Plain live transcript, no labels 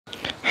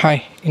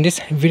Hi, in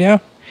this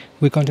video,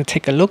 we're going to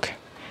take a look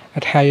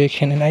at how you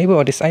can enable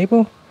or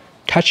disable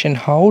touch and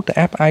hold the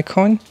app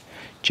icon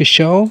to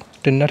show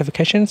the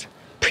notifications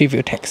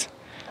preview text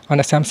on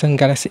the Samsung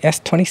Galaxy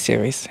S20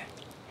 series.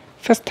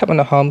 First, tap on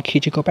the home key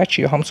to go back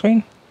to your home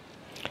screen.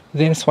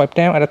 Then swipe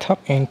down at the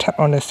top and tap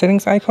on the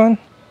settings icon.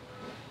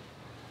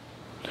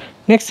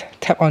 Next,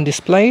 tap on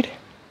displayed.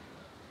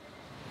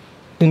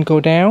 Then go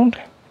down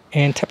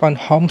and tap on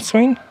home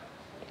screen.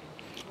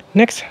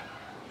 Next,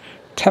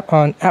 tap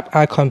on app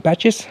icon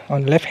badges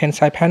on the left hand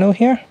side panel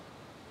here,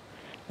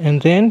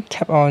 and then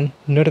tap on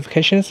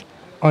notifications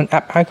on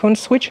app icon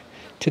switch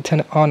to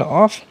turn it on or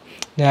off.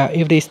 Now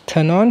if this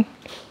turn on,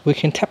 we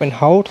can tap and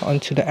hold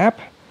onto the app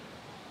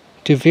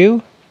to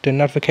view the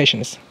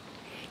notifications.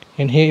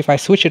 And here if I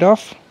switch it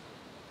off,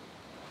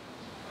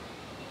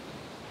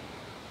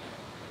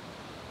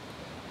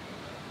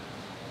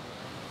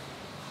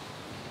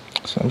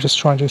 so I'm just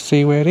trying to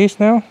see where it is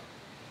now.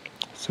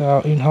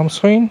 So in home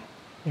screen,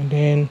 and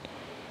then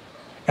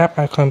app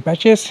icon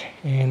badges,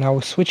 and I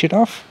will switch it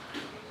off.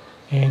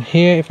 And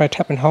here if I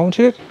tap and hold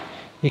to it,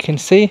 you can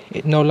see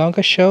it no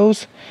longer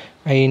shows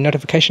a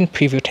notification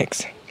preview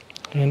text.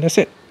 And that's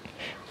it.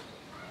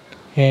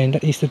 And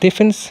that is the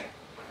difference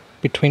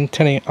between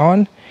turning it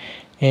on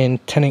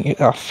and turning it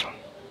off.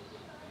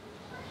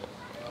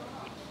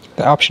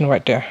 The option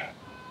right there.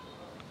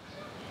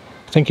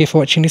 Thank you for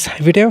watching this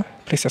video.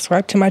 Please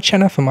subscribe to my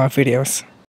channel for more videos.